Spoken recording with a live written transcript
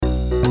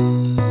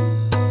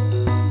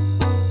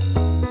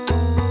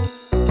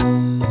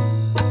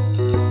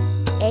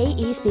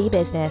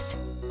Business,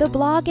 the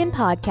blog and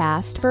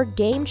podcast for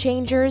game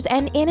changers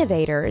and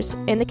innovators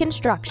in the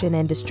construction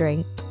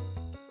industry.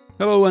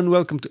 Hello and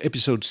welcome to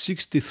episode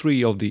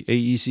 63 of the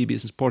AEC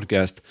Business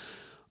Podcast.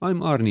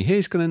 I'm Arni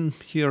Heiskanen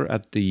here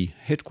at the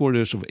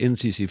headquarters of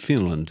NCC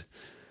Finland.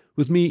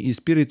 With me is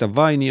Pirita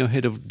Vainio,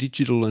 Head of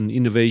Digital and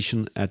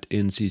Innovation at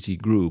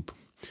NCC Group.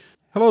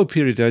 Hello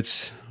Pirita,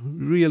 it's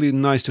really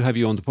nice to have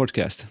you on the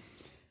podcast.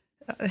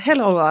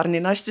 Hello Arni,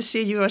 nice to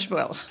see you as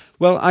well.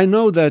 Well, I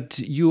know that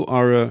you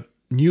are a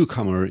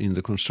newcomer in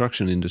the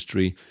construction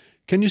industry.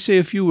 Can you say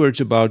a few words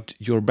about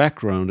your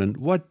background and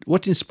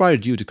what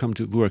inspired you to come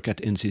to work at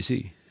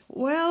NCC?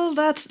 Well,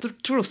 that's the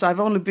truth. I've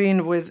only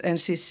been with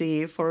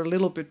NCC for a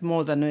little bit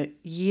more than a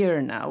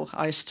year now.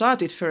 I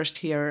started first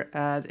here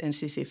at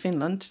NCC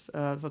Finland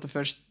for the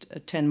first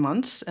 10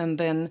 months, and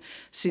then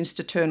since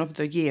the turn of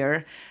the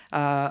year,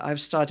 I've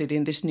started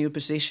in this new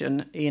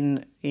position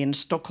in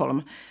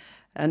Stockholm.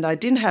 And I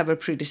didn't have a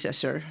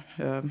predecessor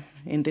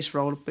in this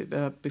role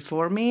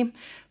before me,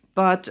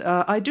 but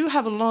I do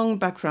have a long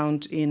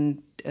background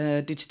in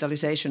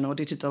digitalization or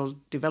digital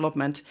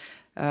development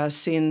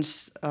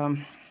since,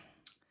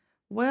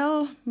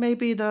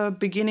 maybe the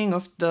beginning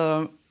of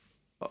the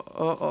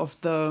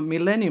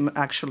millennium,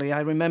 actually.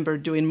 I remember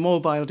doing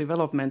mobile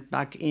development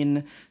back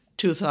in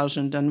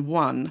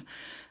 2001,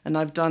 and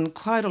I've done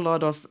quite a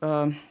lot of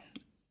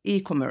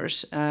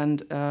e-commerce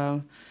and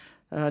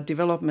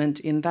development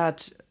in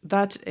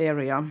that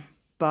area.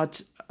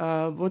 But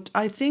what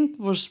I think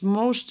was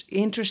most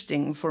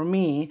interesting for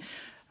me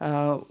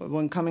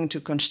when coming to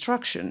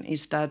construction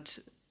is that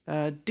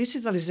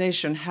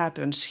digitalization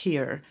happens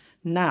here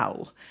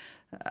now.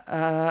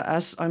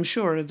 As I'm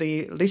sure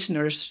the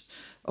listeners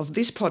of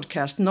this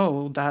podcast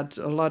know that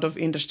a lot of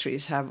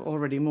industries have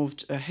already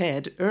moved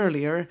ahead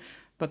earlier,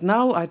 but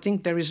now I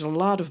think there is a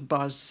lot of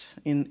buzz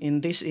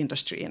in this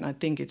industry, and I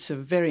think it's a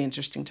very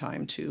interesting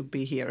time to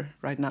be here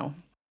right now.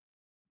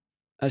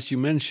 As you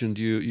mentioned,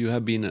 you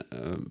have been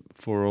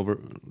for a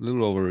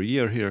little over a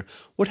year here.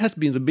 What has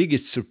been the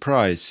biggest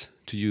surprise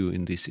to you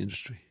in this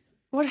industry?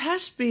 What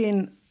has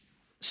been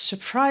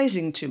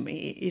surprising to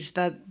me is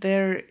that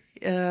there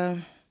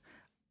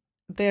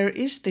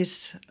is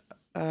this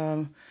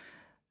an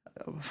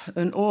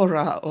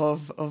aura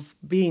of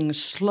being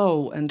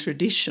slow and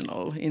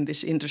traditional in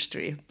this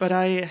industry, but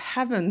I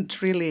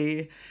haven't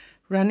really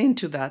run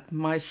into that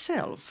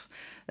myself.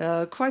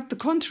 Quite the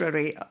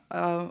contrary.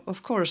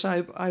 Of course,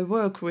 I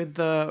work with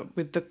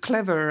the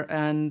clever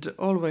and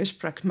always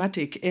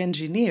pragmatic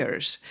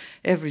engineers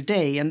every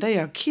day, and they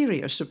are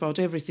curious about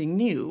everything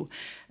new.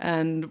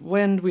 And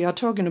when we are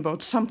talking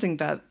about something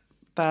that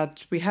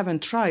we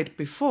haven't tried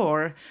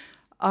before,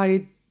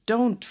 I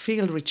don't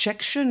feel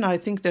rejection. I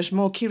think there's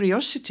more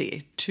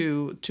curiosity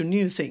to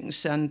new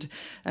things, and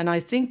I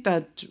think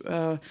that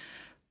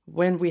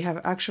when we have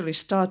actually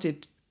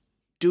started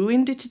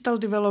doing digital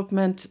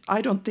development,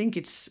 I don't think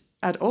it's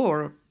at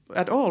all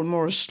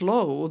more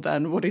slow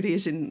than what it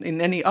is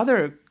in any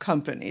other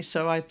company.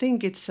 So I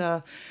think it's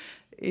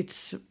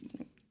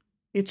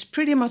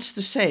pretty much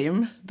the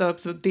same.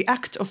 The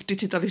act of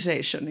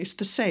digitalization is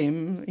the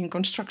same in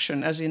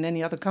construction as in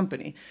any other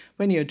company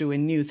when you're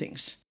doing new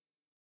things.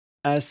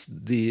 As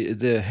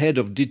the head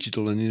of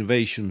digital and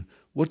innovation,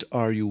 what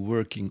are you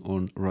working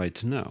on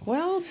right now?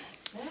 Well,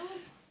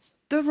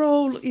 the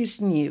role is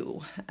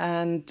new,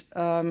 and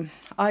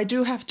I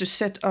do have to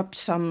set up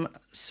some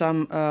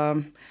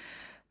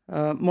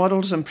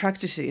models and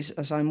practices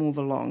as I move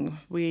along.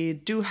 We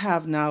do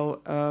have now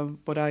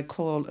what I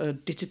call a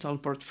digital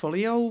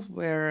portfolio,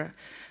 where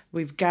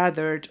we've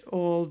gathered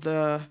all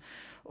the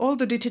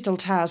digital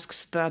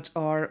tasks that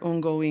are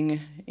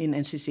ongoing in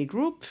NCC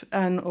Group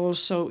and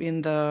also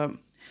in the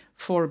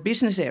 4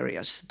 business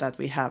areas that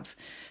we have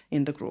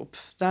in the group.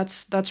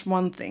 That's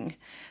one thing,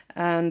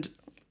 and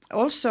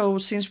also,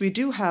 since we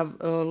do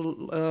have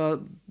a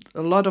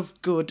lot of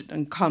good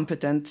and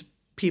competent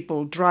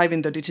people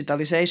driving the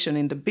digitalization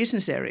in the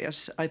business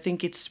areas, I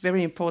think it's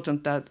very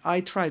important that I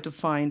try to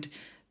find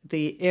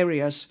the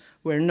areas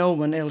where no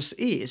one else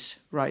is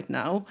right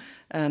now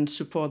and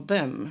support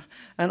them.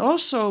 And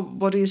also,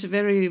 what is a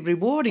very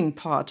rewarding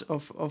part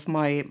of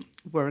my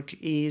work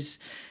is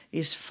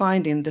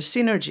finding the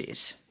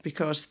synergies,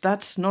 because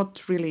that's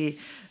not really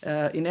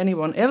in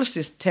anyone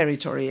else's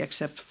territory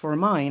except for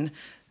mine.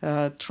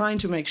 Trying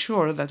to make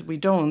sure that we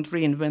don't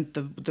reinvent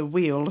the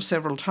wheel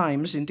several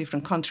times in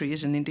different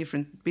countries and in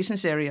different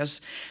business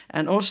areas,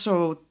 and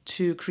also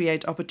to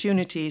create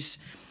opportunities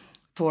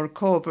for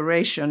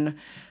cooperation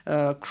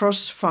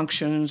cross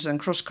functions and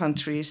cross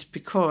countries,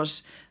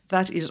 because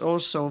that is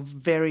also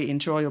very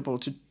enjoyable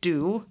to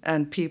do,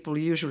 and people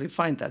usually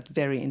find that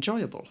very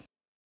enjoyable.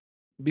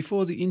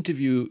 Before the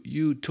interview,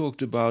 you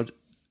talked about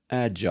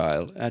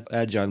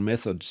agile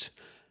methods.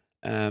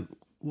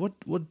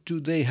 What do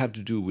they have to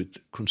do with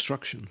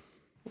construction?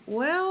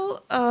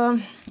 Well,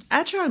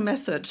 agile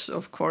methods,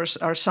 of course,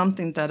 are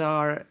something that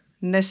are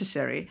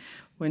necessary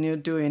when you're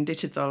doing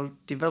digital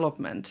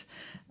development.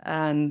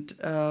 And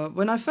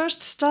when I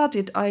first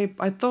started, I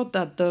thought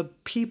that the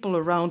people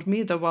around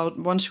me, the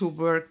ones who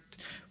worked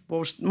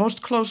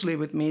most closely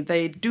with me,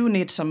 they do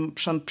need some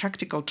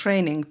practical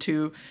training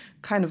to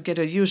kind of get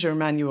a user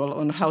manual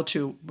on how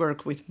to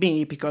work with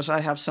me, because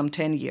I have some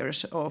 10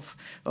 years of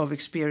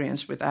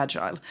experience with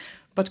Agile.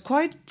 But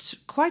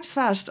quite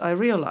fast I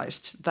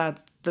realized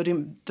that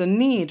the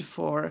need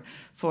for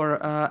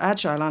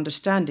Agile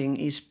understanding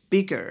is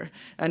bigger,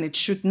 and it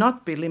should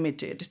not be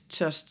limited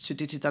just to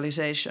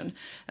digitalization.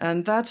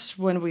 And that's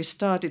when we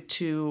started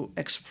to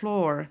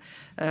explore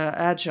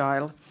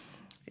Agile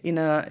in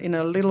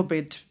a little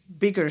bit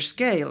bigger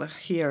scale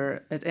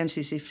here at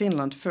NCC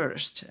Finland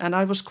first. And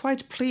I was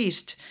quite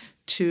pleased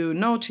to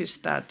notice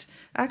that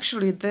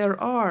actually there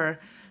are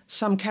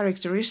some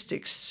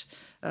characteristics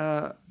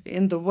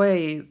in the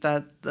way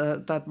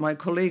that my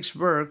colleagues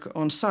work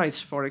on sites,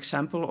 for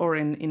example, or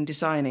in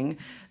designing.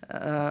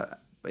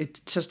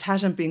 It just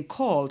hasn't been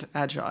called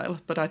Agile,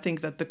 but I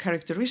think that the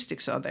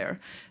characteristics are there.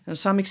 And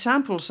some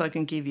examples I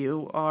can give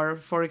you are,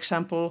 for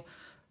example,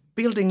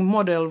 building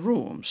model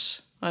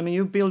rooms. I mean,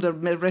 you build a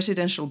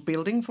residential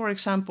building, for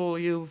example,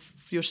 you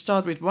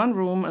start with one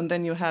room and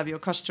then you have your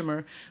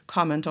customer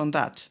comment on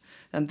that,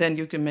 and then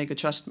you can make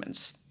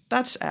adjustments.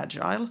 That's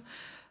Agile.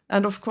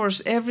 And of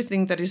course,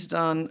 everything that is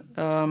done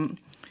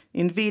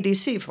in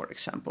VDC, for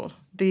example,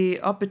 the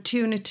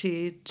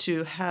opportunity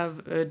to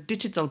have a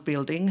digital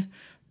building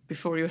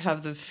before you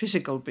have the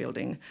physical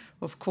building,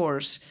 of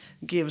course,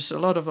 gives a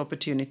lot of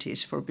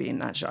opportunities for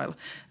being Agile.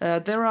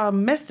 There are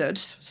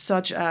methods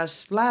such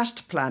as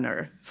Last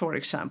Planner, for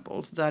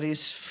example, that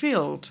is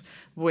filled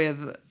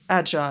with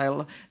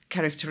Agile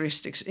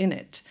characteristics in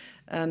it.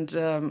 And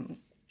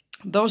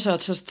those are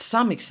just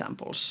some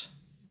examples.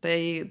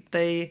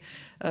 They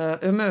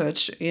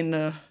emerge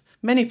in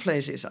many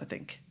places, I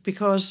think,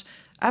 because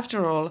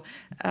after all,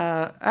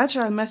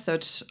 Agile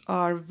methods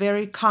are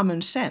very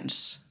common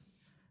sense,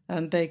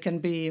 and they can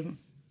be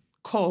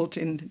called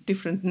in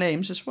different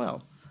names as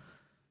well.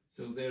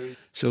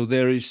 So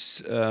there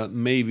is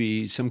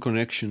maybe some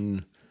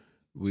connection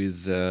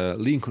with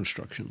lean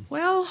construction.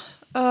 Well,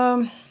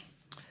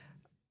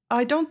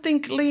 I don't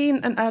think lean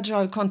and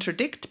Agile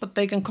contradict, but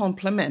they can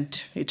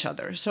complement each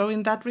other. So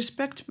in that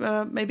respect,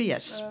 maybe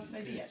yes.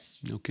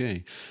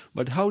 Okay,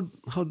 but how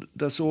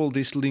does all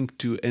this link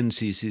to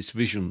NCC's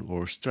vision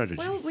or strategy?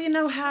 Well, we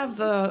now have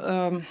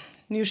the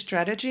new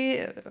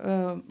strategy,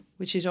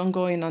 which is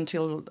ongoing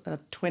until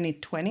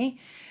 2020.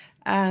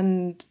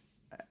 And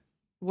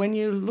when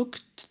you look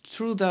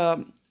through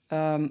the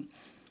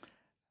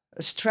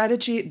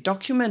strategy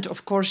document,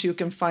 of course, you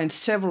can find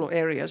several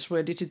areas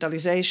where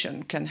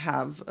digitalization can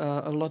have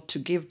a lot to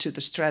give to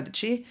the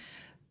strategy.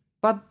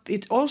 But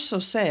it also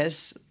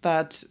says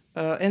that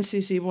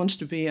NCC wants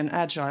to be an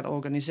Agile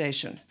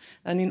organization.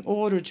 And in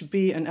order to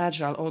be an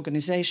Agile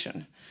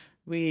organization,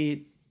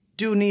 we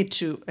do need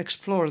to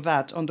explore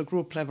that on the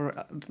group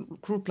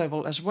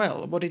level as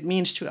well, what it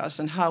means to us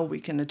and how we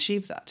can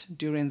achieve that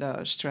during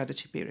the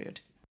strategy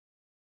period.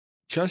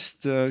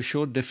 Just a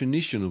short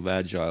definition of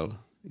Agile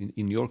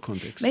in your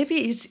context. Maybe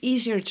it's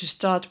easier to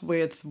start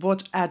with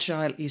what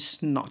Agile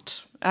is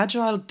not.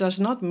 Agile does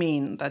not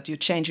mean that you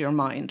change your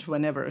mind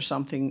whenever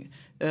something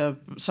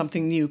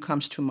new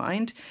comes to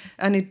mind.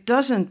 And it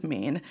doesn't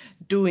mean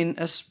doing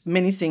as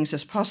many things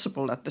as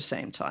possible at the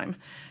same time.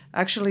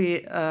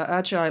 Actually,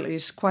 Agile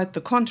is quite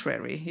the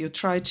contrary. You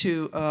try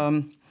to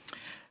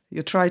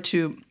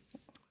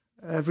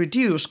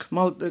reduce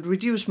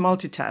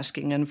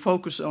multitasking and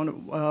focus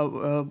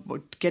on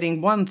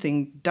getting one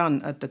thing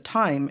done at the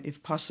time,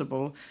 if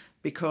possible,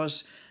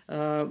 because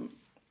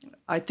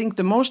I think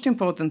the most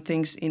important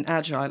things in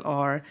Agile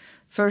are,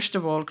 first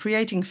of all,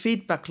 creating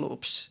feedback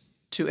loops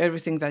to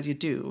everything that you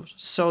do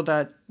so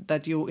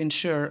that you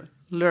ensure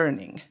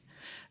learning.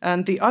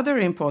 And the other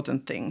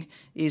important thing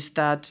is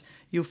that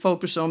you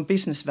focus on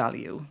business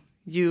value.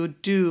 You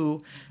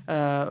do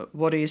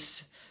what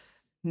is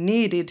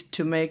needed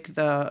to make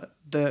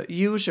the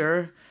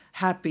user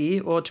happy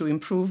or to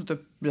improve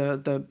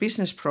the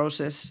business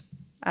process,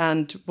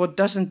 and what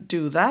doesn't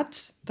do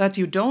that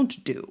you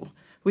don't do,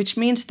 which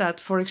means that,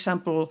 for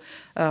example,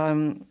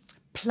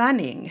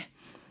 planning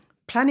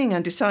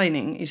and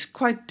designing is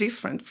quite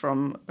different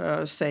from,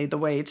 say, the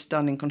way it's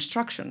done in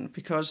construction,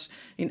 because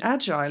in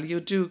Agile you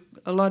do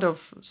a lot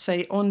of,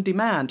 say,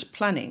 on-demand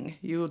planning.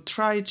 You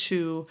try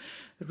to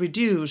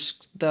reduce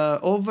the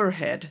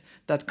overhead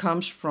that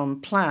comes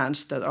from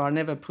plans that are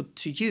never put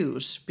to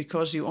use,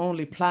 because you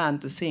only plan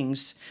the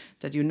things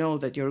that you know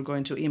that you're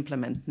going to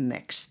implement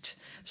next.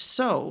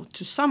 So,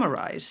 to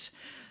summarize,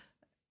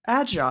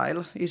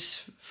 Agile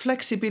is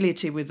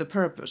flexibility with a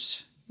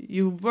purpose.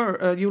 You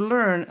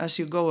learn as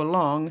you go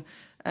along,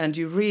 and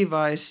you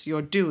revise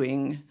your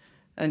doing,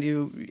 and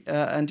you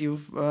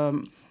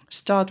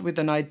start with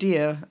an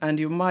idea, and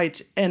you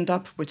might end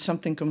up with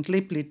something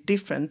completely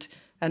different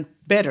and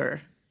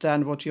better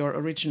than what your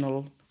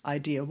original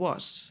idea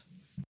was.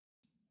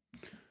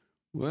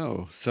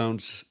 Well,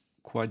 sounds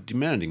quite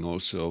demanding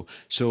also.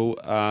 So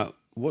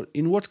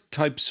in what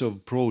types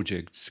of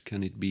projects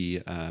can it be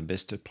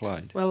best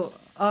applied? Well,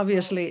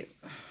 obviously,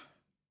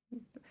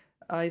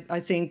 I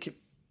think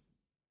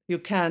you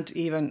can't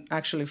even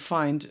actually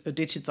find a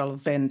digital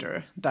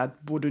vendor that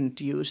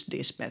wouldn't use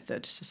these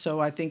methods. So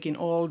I think in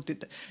all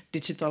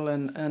digital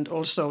and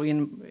also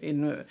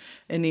in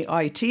any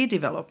IT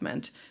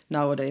development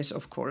nowadays,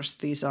 of course,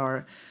 these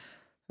are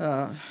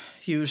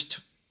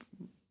used,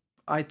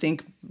 I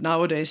think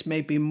nowadays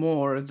maybe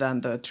more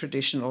than the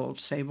traditional,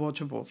 say,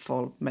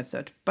 waterfall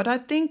method. But I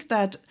think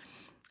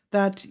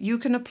that you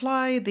can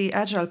apply the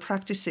agile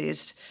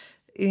practices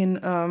in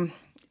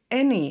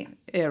any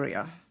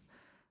area,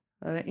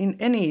 in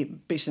any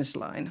business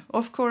line.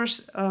 Of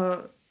course,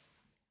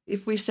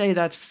 if we say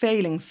that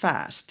failing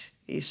fast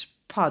is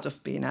part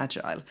of being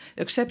agile,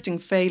 accepting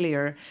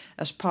failure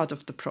as part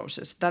of the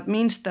process, that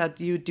means that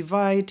you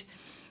divide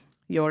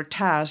your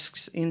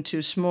tasks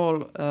into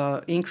small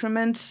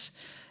increments,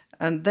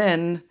 and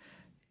then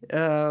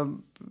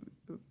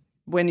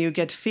when you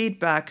get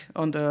feedback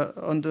on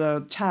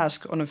the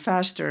task on a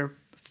faster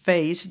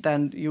phase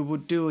than you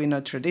would do in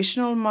a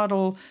traditional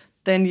model,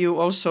 then you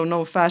also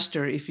know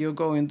faster if you're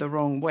going the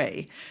wrong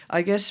way.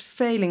 I guess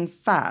failing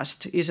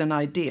fast is an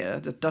idea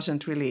that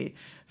doesn't really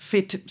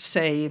fit,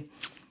 say,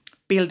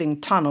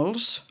 building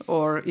tunnels,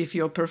 or if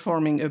you're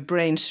performing a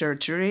brain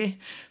surgery,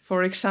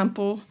 for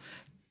example.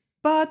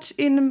 But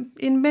in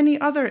many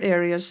other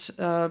areas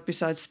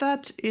besides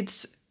that,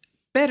 it's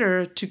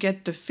better to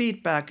get the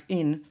feedback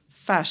in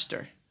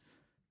faster.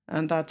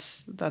 And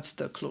that's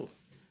the clue.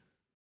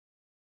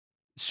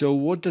 So,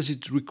 what does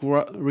it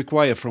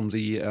require from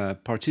the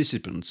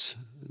participants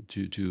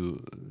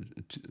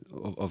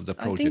of the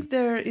project? I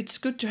think it's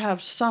good to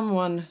have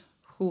someone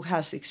who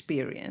has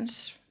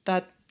experience.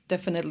 That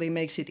definitely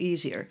makes it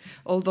easier.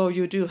 Although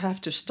you do have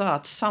to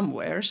start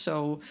somewhere,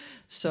 so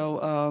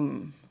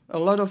a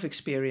lot of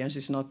experience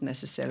is not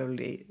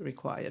necessarily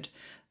required.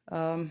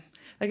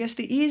 I guess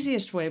the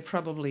easiest way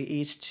probably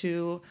is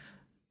to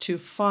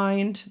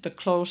find the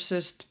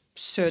closest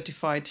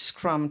certified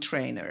Scrum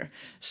trainer,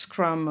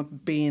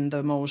 Scrum being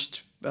the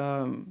most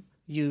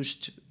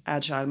used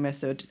agile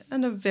method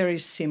and a very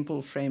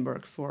simple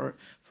framework for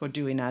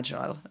doing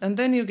agile. And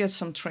then you get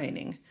some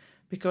training,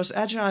 because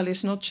agile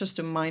is not just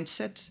a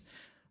mindset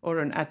or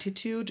an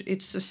attitude,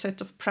 it's a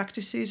set of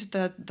practices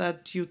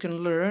that you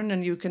can learn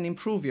and you can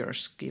improve your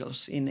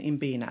skills in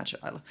being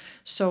agile.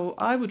 So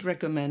I would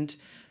recommend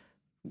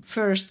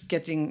first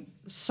getting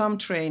some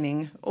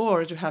training,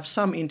 or to have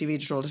some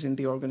individuals in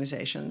the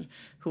organization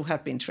who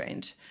have been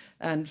trained.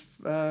 And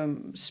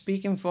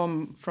speaking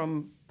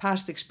from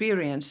past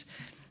experience,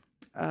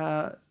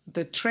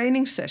 the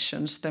training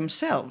sessions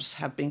themselves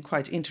have been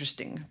quite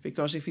interesting,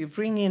 because if you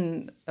bring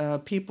in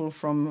people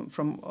from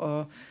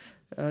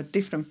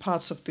different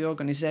parts of the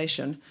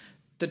organization,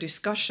 the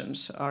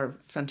discussions are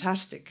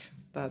fantastic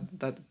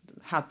that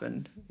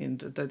happen in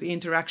the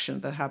interaction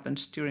that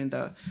happens during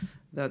the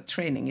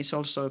training is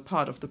also a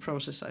part of the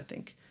process, I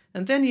think.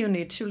 And then you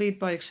need to lead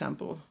by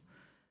example.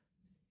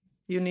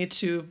 You need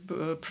to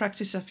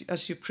practice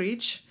as you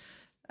preach,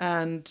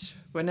 and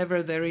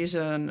whenever there is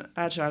an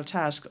agile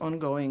task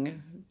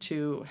ongoing,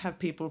 to have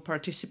people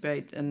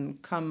participate and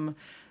come,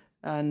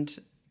 and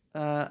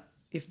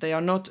if they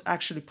are not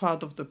actually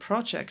part of the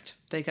project,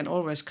 they can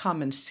always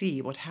come and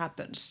see what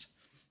happens.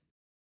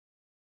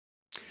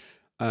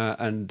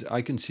 And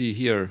I can see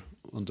here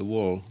on the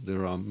wall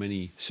there are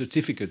many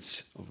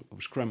certificates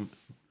of Scrum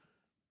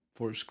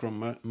for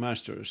Scrum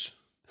Masters.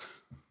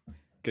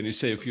 Can you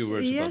say a few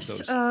words about those?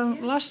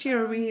 Yes, last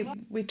year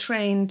we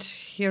trained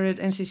here at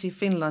NCC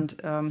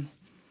Finland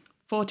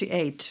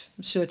 48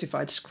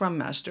 certified Scrum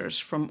Masters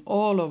from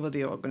all over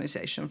the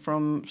organization,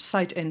 from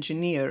site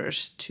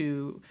engineers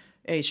to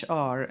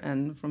HR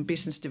and from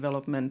business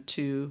development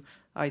to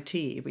IT.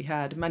 We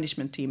had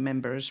management team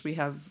members. We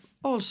have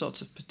all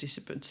sorts of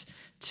participants,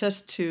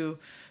 just to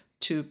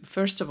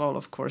first of all,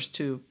 of course,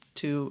 to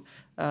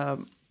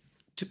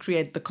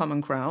create the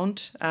common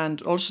ground,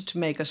 and also to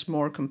make us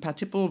more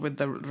compatible with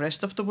the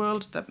rest of the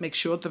world, that make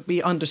sure that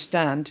we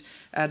understand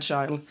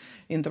agile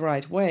in the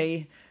right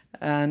way,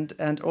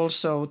 and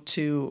also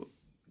to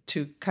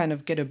kind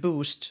of get a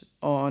boost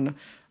on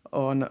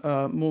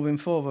moving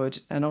forward.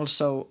 And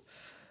also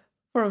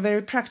for a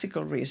very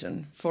practical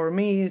reason. For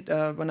me,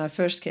 when I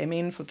first came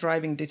in for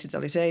driving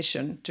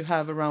digitalization, to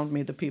have around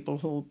me the people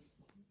who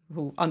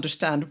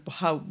understand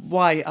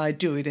why I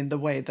do it in the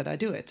way that I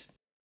do it.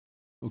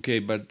 Okay,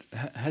 but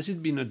has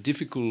it been a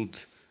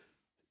difficult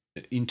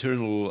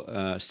internal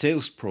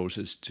sales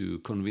process to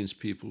convince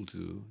people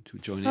to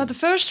join in? The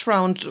first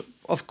round,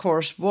 of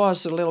course,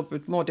 was a little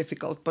bit more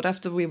difficult, but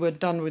after we were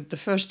done with the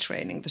first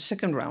training, the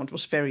second round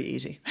was very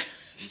easy.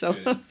 So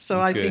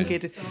I think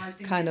it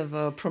kind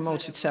of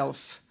promotes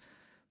itself,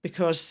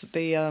 because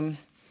the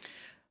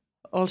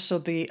also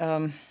the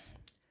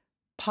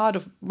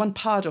one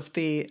part of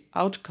the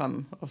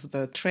outcome of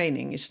the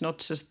training is not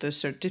just the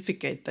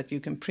certificate that you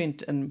can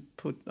print and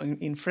put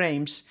in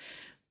frames,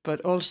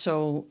 but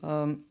also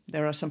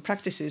there are some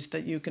practices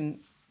that you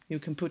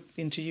can put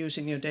into use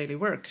in your daily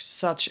work,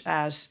 such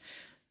as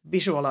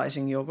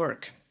visualizing your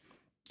work.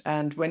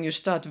 And when you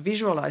start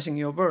visualizing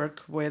your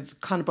work with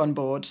Kanban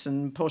boards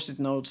and post-it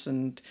notes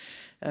and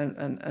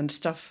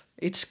stuff,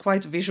 it's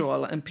quite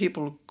visual, and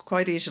people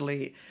quite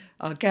easily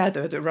are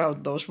gathered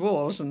around those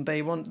walls, and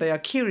they are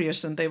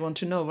curious and they want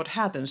to know what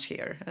happens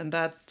here, and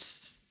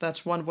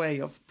that's one way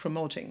of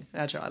promoting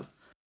Agile.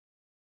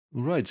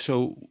 Right.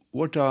 So,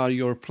 what are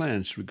your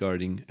plans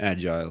regarding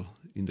Agile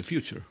in the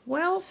future?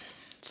 Well,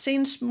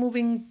 since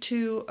moving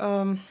to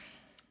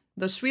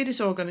the Swedish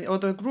or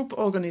the group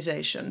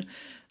organization,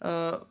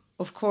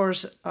 of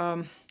course,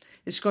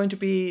 it's going to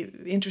be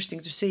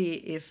interesting to see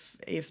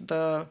if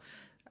the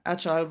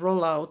Agile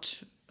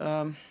rollout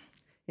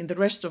in the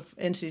rest of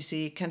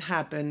NCC can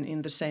happen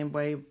in the same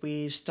way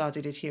we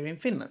started it here in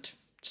Finland.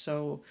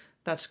 So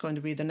that's going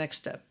to be the next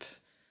step,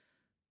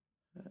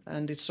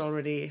 and it's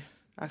already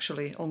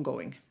actually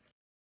ongoing.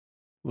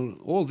 Well,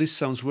 all this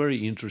sounds very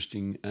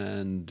interesting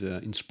and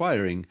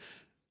inspiring.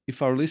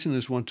 If our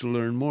listeners want to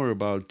learn more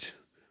about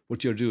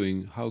what you're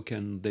doing, how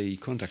can they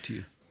contact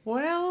you?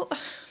 Well,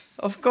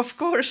 of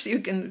course, you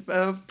can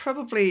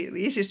probably the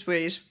easiest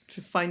way is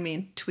to find me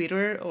in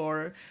Twitter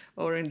or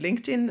in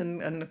LinkedIn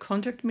and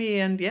contact me.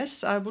 And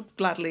yes, I would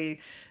gladly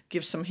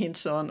give some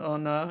hints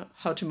on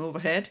how to move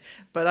ahead.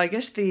 But I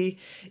guess the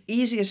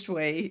easiest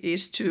way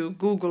is to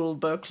Google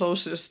the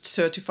closest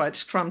certified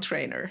Scrum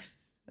trainer,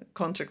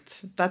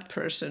 contact that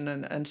person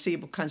and see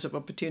what kinds of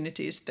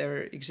opportunities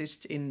there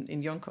exist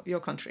in your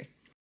country.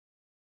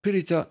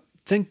 Pirita,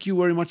 thank you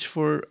very much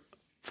for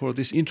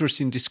this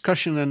interesting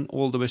discussion, and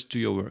all the best to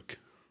your work.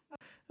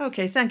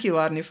 Okay, thank you,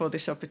 Arni, for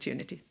this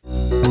opportunity.